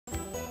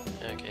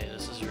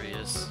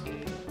this.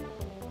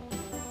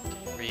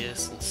 Okay,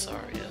 Rias and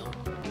Sario.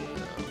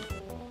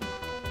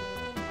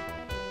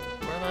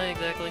 Where am I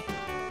exactly?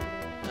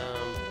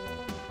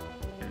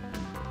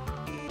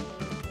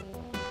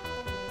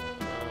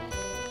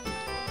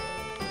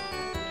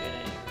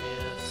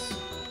 Rias.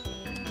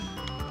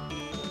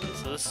 Okay,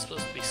 so this is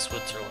supposed to be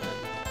Switzerland.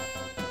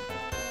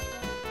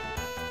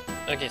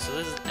 Okay, so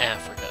this is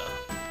Africa.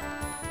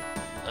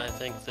 I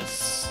think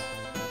this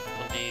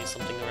will be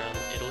something around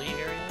Italy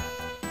area?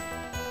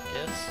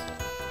 Yes?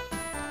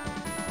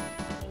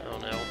 I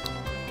don't know.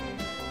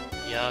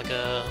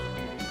 Yaga.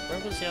 Where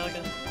was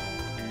Yaga?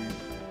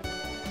 I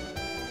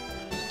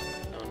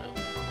don't know.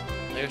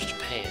 There's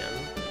Japan.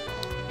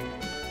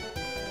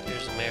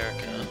 There's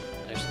America.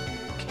 There's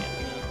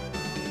Canada.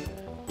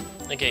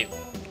 Okay,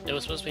 it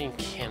was supposed to be in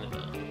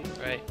Canada,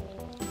 right?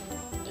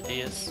 It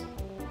is?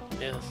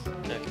 Yes?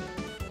 Okay.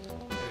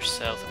 There's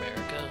South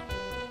America.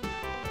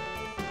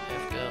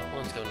 Africa.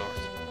 Let's go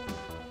north.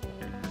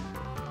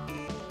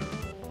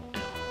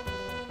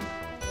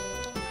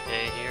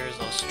 Okay, here's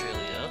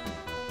Australia.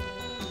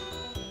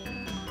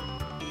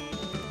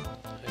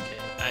 Okay,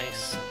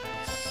 ice.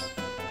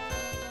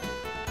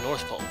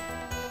 North Pole.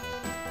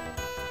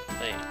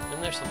 Wait,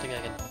 isn't there something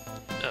I can...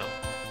 Oh.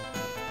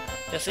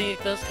 Yeah, see,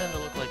 it does kind of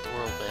look like the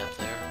world map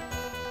there.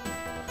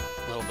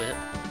 A little bit.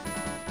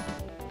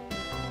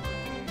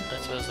 I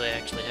suppose they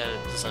actually had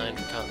it designed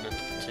for continent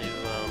to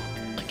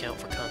account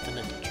for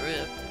continental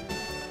drift.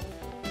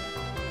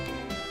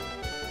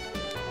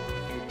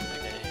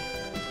 Okay,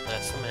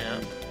 that's the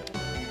map.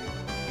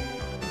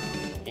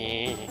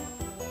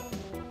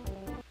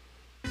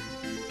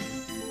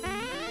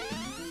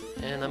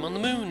 And I'm on the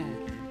moon!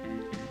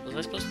 Was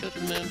I supposed to go to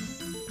the moon?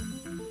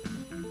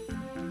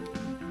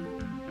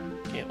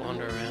 Can't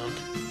wander around.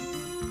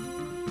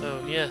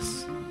 Oh,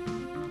 yes.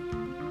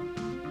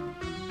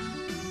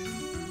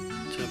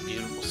 To a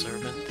beautiful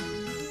servant.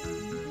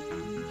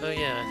 Oh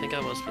yeah, I think I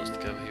was supposed to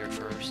go here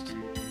first.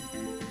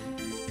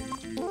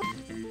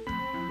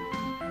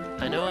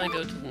 I know I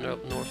go to the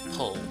North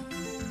Pole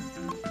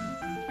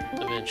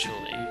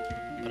eventually,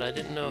 but I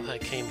didn't know if I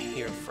came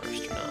here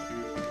first or not.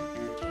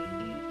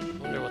 I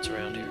wonder what's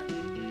around here.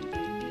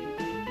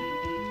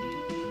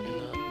 I'm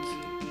not.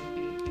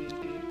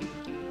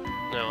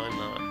 No, I'm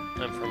not.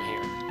 I'm from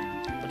here.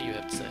 What do you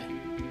have to say?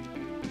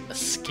 A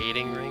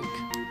skating rink?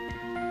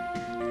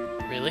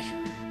 Really?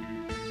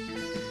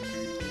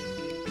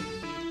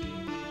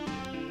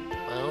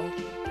 Well,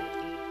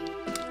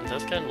 it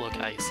does kind of look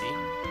icy, a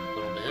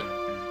little bit.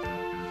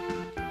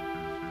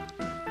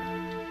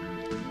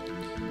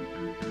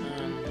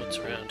 And what's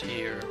around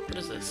here? What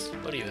is this?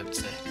 What do you have to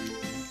say?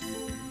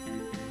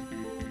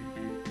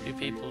 Few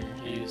people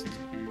used...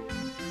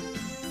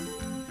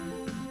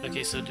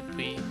 Okay, so did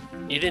we...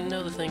 You didn't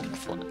know the thing could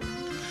fly.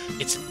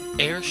 It's an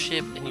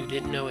airship and you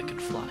didn't know it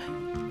could fly.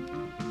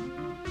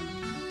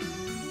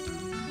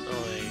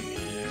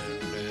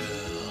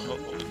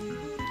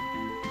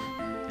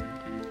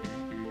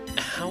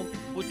 How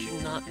would you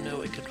not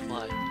know it could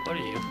fly? What are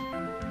you?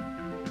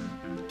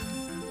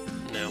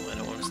 No, I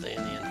don't want to stay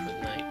in the inn for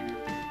the night.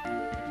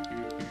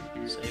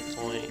 Save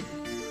point.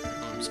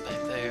 It's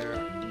back there.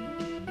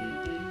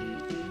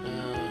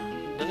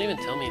 Doesn't even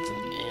tell me it's an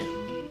inn.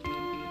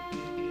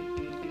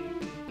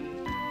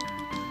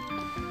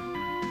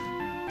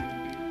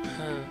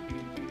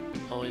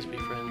 Always be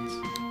friends.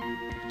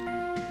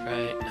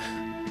 Right.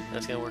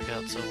 That's gonna work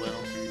out so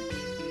well.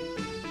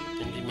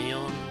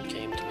 Endymion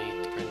came to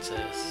meet the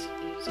princess.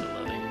 So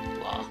loving,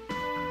 blah.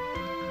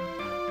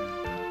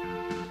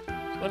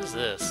 What is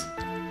this?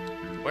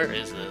 Where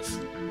is this?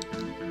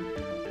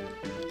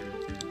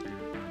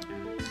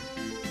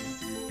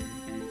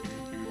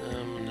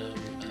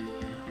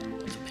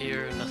 What's up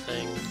here?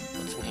 Nothing.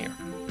 What's in here?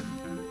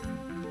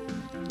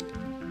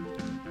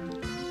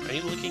 Are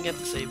you looking at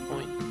the save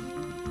point?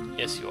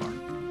 Yes, you are.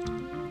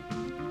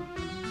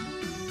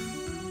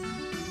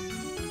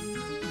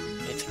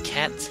 It's a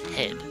cat's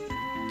head.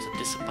 It's a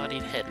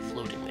disembodied head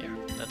floating there.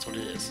 That's what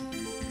it is.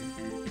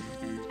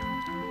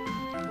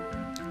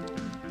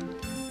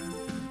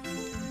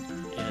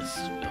 Yes,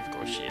 of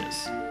course she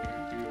is.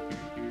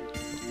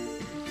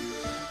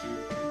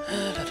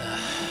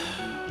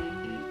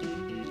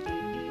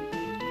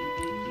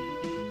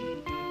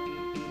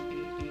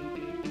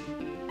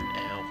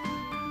 Ow.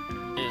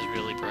 It is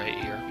really bright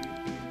here.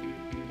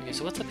 Okay,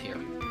 so what's up here?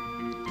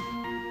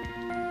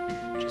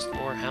 Just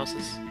more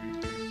houses?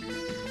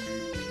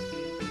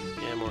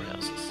 Yeah, more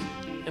houses.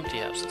 Empty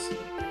houses.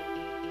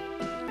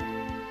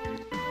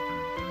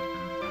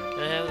 Can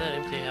I have that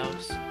empty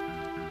house?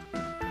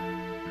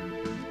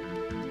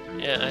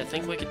 Yeah, I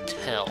think we could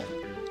tell.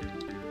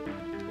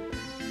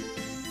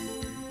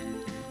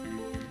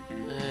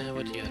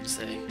 What do you have to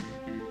say?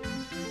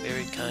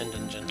 Very kind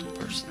and gentle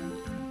person.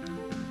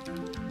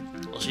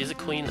 Well, she's a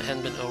queen that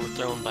hadn't been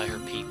overthrown by her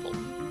people.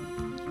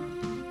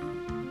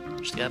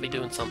 She's gotta be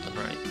doing something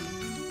right.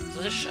 Is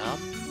this a shop?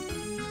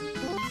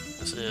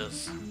 This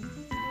is.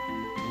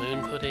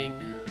 Moon pudding.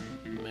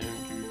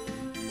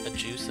 A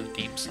juice of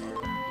deep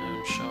sorrow.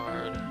 Moon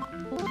shard.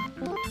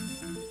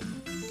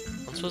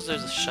 suppose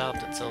there's a shop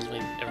that sells me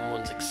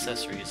everyone's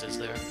accessories, is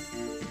there?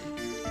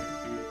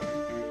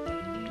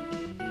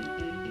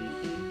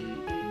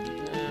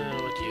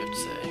 What do you have to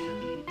say?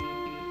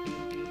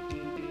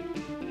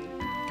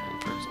 Kind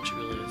of person she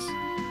really is.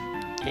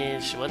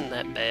 And she wasn't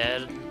that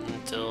bad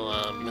until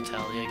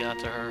Natalia got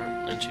to her,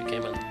 and she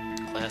became a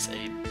Class A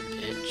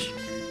bitch.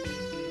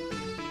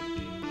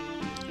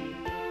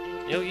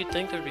 You know, you'd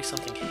think there'd be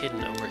something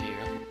hidden over here.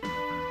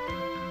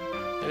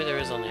 Maybe there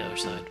is on the other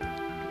side.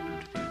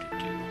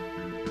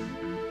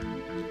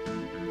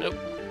 Nope,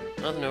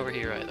 nothing over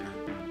here either.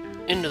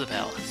 Into the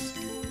palace,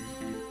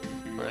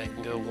 where I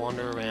can go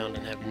wander around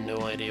and have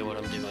no idea what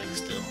I'm doing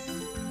still.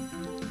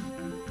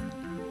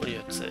 What do you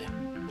have to say?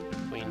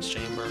 Queen's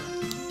Chamber.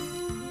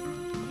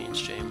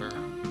 Queen's Chamber.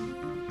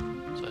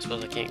 So I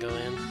suppose I can't go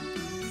in?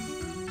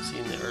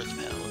 Seeing the Earth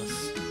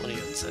Palace. What do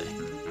you have to say?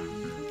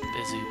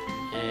 Busy.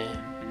 Eh.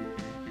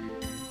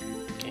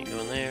 Can't go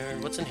in there.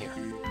 What's in here?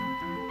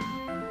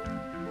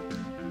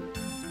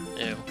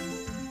 Ew.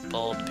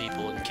 Bald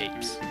people in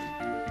capes.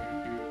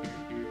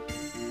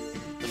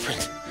 The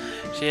friend.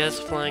 She has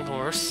a flying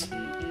horse. Is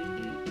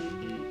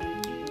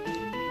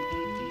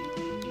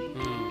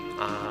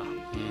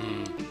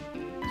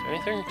there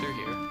anything through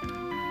here?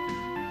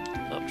 I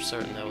thought for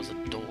certain that was a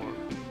door.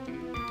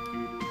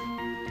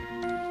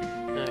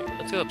 Alright,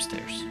 let's go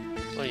upstairs.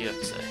 What do you have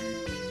to say?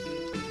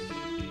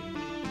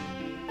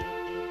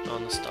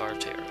 On the Star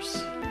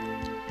Terrace.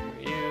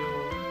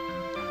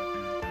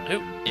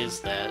 Who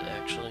is that,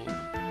 actually?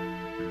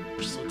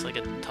 Just looks like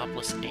a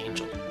topless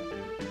angel.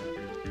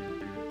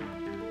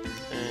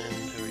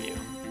 And who are you?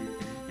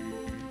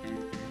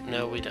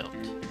 No, we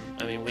don't.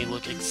 I mean, we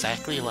look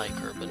exactly like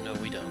her, but no,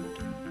 we don't.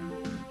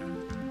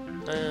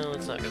 Well,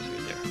 let's not go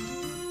through there.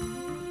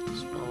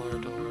 Smaller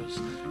doors.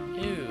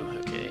 Ew,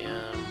 okay,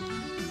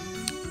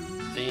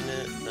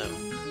 Venus, no.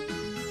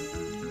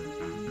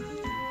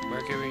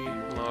 Mercury,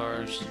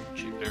 Mars,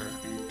 Jupiter,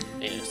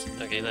 Venus.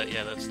 Okay,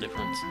 that's the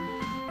difference.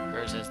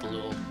 Hers has the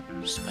little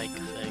spike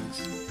things.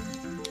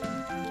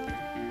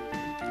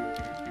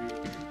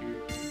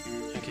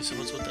 Okay, so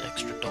what's with the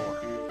extra door?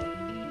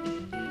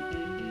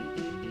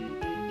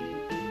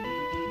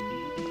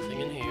 Nothing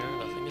in here,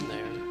 nothing in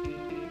there.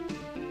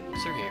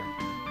 What's through here?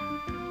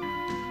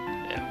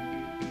 Yeah.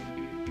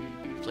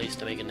 Place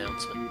to make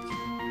announcements.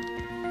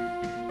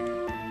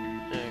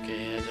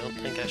 Okay, I don't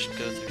think I should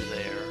go through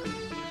there.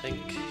 I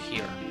think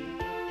here.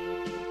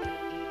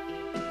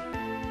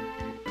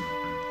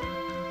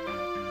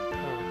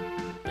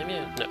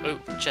 No, oh,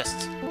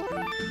 chests.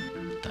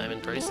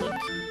 Diamond bracelet.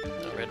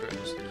 No, red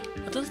rose.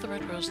 What does the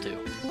red rose do?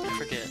 I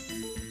forget.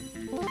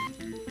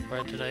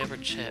 Or did I ever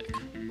check?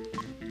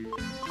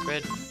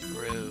 Red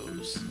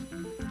rose.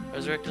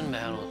 Resurrected in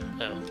battle.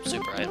 Oh,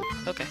 super item.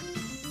 Okay.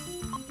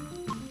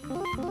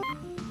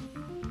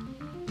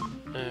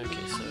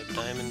 Okay, so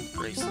diamond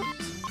bracelet.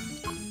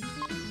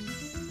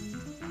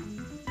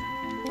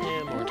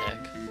 Yeah, more attack.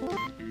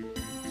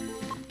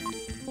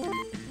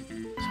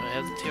 I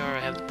have the tiara, I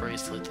have the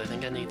bracelets. I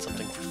think I need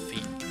something for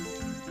feet.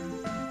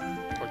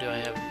 Or do I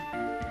have...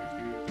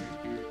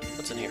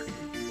 What's in here?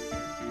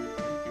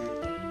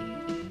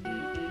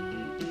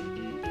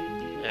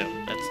 Oh,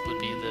 that would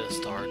be the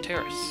Star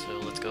Terrace, so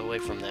let's go away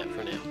from that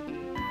for now.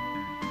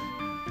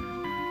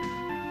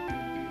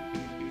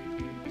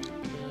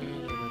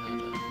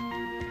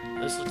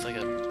 This looks like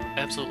an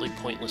absolutely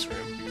pointless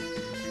room.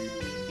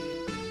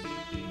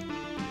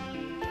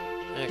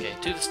 Okay,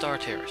 to the Star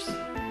Terrace.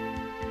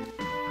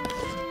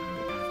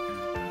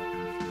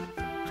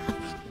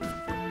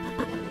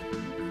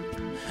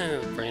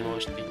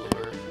 Brainwashed people of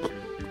Earth.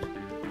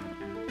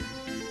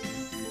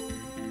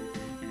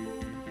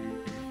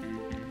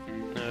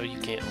 No, you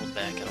can't hold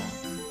back at all.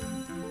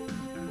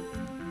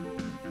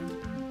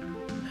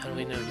 How do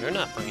we know you're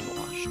not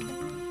brainwashed?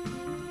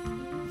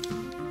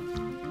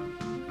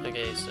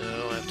 Okay,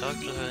 so I've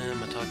talked to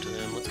them, I talked to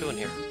them. Let's go in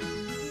here.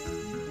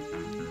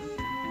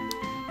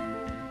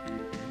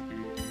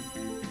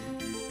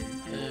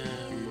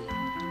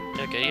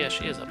 Okay, yeah,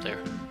 she is up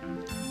there.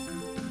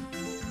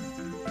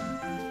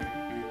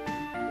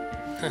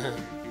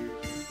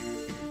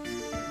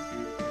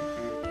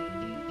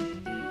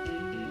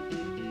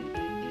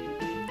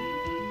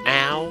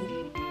 Ow!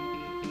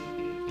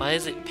 Why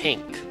is it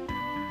pink?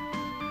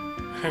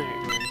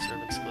 Wearing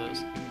servant's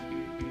clothes.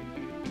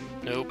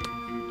 Nope.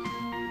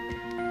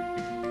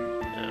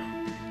 No.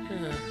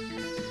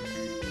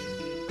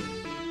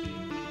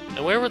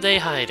 And where were they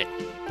hiding?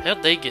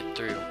 How'd they get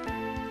through?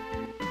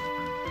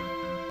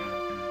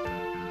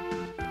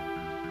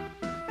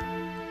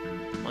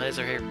 Why is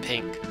her hair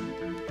pink?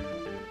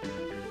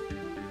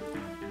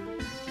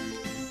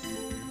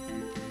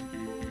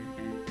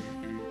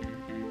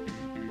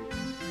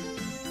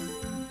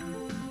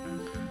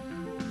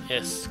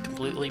 Yes,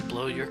 completely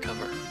blow your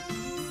cover.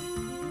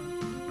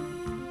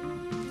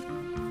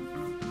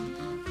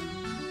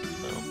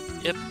 Well,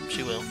 yep,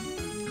 she will.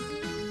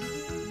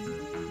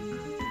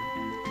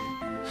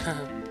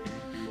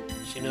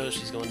 She knows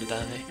she's going to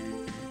die.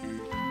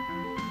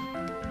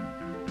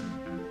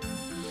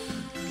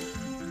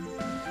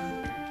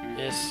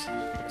 Miss,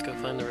 let's go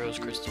find the rose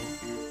crystal.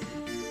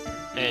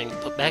 And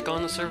put back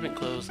on the servant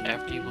clothes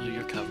after you blew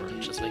your cover.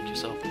 Just make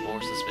yourself more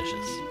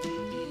suspicious.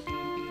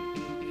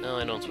 No,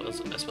 I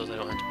suppose I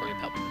don't have to worry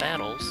about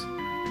battles.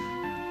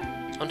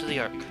 Onto the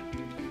Ark.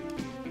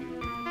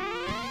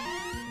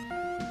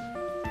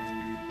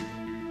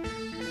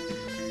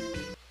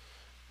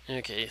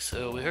 Okay,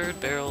 so we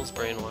heard Barrel's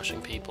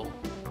brainwashing people.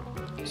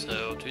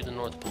 So, to the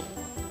North Pole,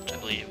 which I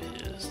believe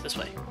is this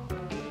way.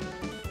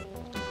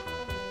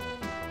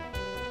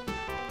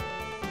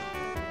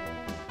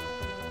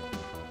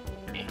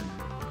 Okay.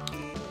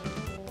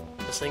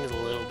 This thing is a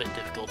little bit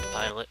difficult to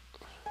pilot.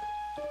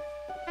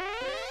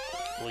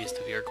 At least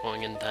if you're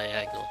going in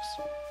diagonals.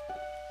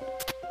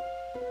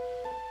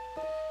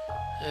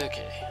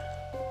 Okay.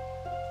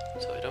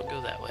 So I don't go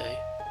that way.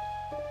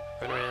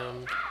 Run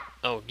around.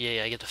 Oh,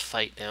 yeah, I get to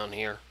fight down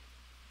here.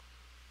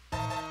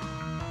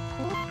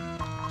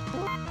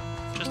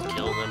 Just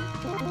kill them.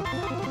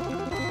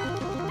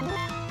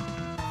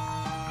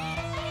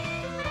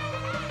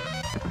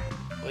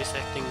 Voice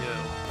acting go.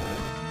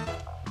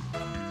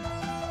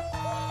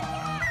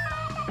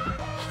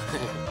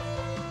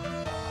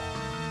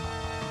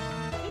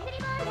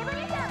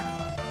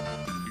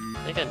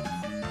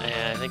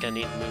 I think I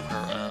need to move her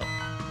up.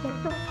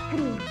 I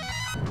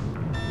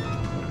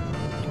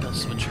think I'll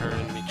switch her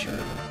and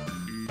Michiru.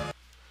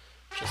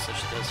 Just so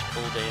she does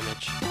full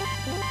damage.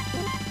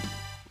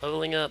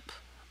 Leveling up.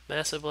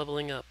 Massive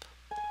leveling up.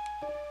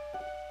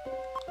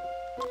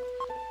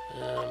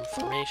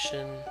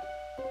 Formation.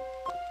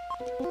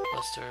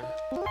 Buster.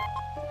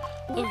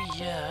 Oh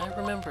yeah, I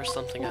remember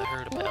something I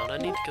heard about. I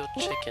need to go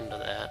check into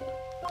that.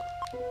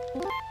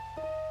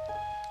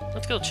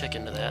 Let's go check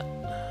into that.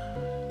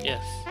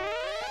 Yes.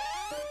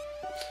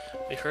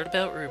 We've heard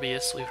about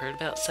Rubius, we've heard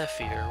about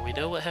Sapphire, we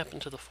know what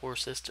happened to the Four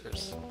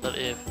Sisters. But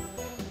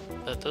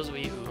those of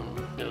you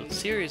who know the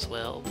series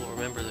well will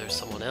remember there's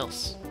someone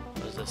else.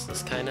 Was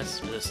this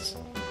Kindness, or this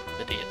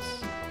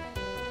Medeus?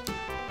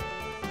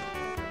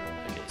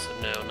 Okay, so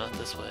no, not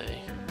this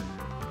way.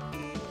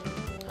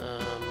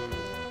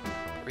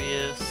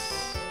 Rias.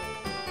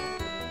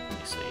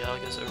 Okay, so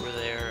Yaga's over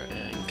there,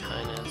 and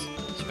Kindness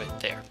is right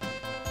there.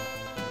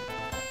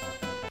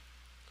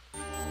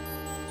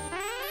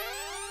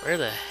 Where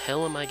the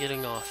hell am I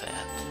getting off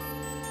at?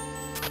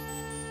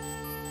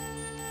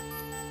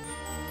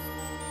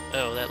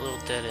 Oh, that little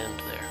dead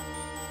end there.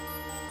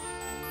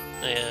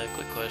 Yeah,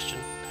 quick question.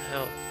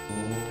 How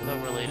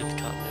related to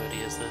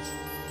continuity is this?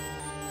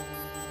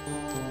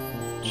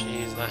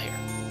 She's not here.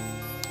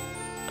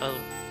 I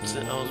was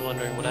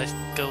wondering, would I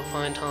go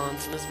find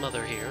Hans and his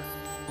mother here?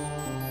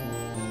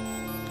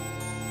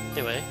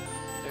 Anyway,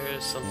 there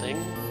is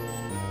something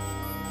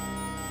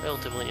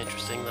relatively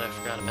interesting that I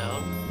forgot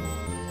about.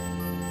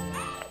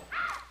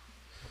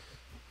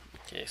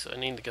 Okay, so I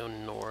need to go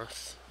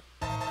north.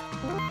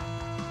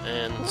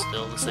 And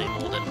still the same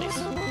old enemies.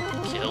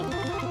 Kill.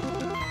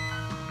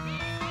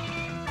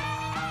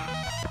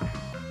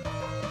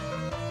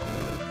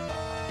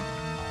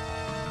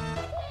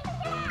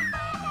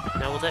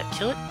 Now will that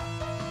kill it?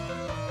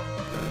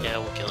 Yeah,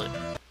 we'll kill it.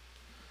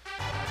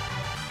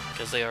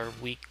 Because they are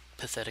weak,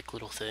 pathetic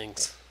little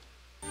things.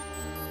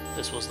 If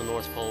this was the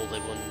North Pole,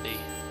 they wouldn't be.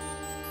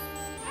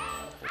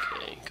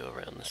 Okay, go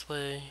around this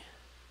way.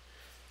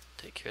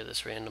 Take care of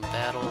this random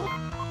battle.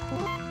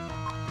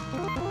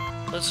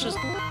 Let's just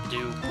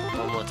do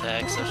normal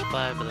attacks. There's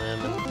 5 of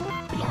them, and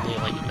only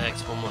like a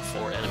maximum of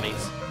 4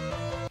 enemies.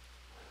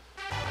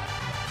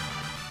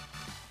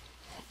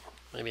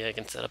 Maybe I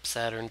can set up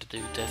Saturn to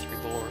do Death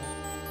Reborn.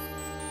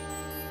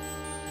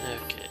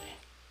 Okay.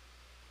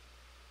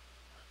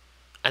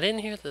 I didn't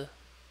hear the...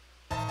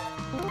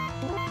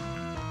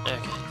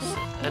 Okay, so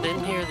I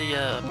didn't hear the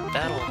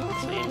battle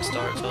theme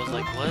start, so I was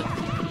like, what?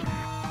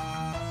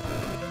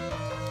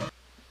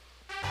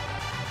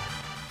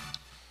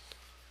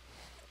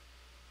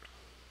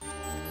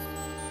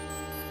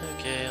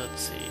 Okay,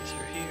 let's see,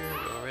 through here,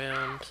 go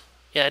around.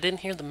 Yeah, I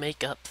didn't hear the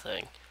makeup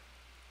thing.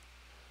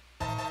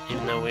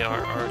 Even though we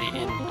are already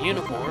in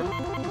uniform.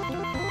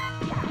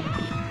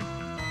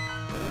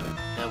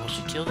 Now, will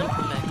she kill them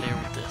from back there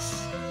with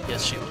this?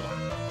 Yes, she will.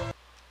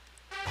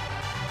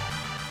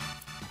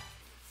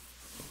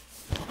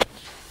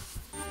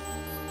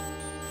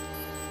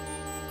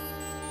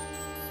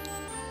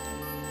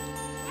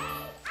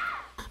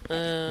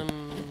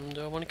 Do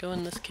I want to go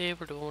in this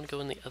cave or do I want to go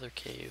in the other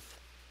cave?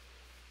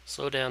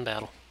 Slow down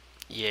battle.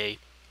 Yay.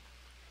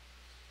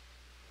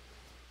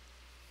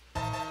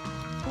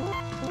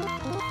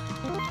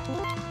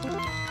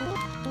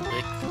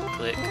 Click,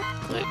 click,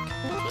 click,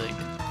 click,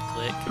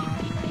 click.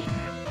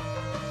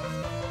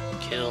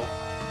 Kill.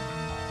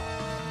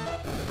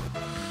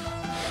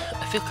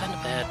 I feel kind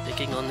of bad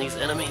picking on these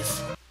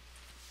enemies.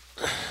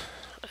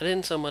 I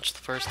didn't so much the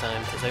first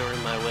time because they were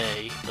in my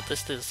way, but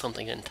this is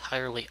something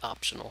entirely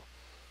optional.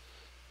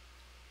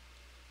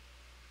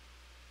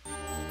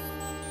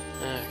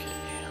 Okay.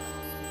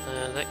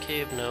 That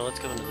cave? No, let's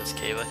go into this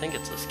cave. I think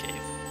it's this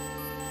cave.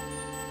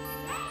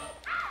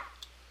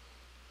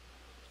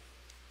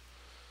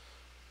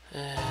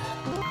 And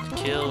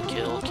Kill,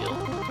 kill, kill.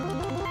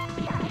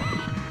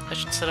 I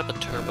should set up a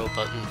turbo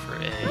button for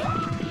A.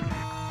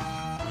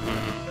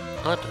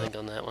 I'll have to think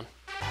on that one.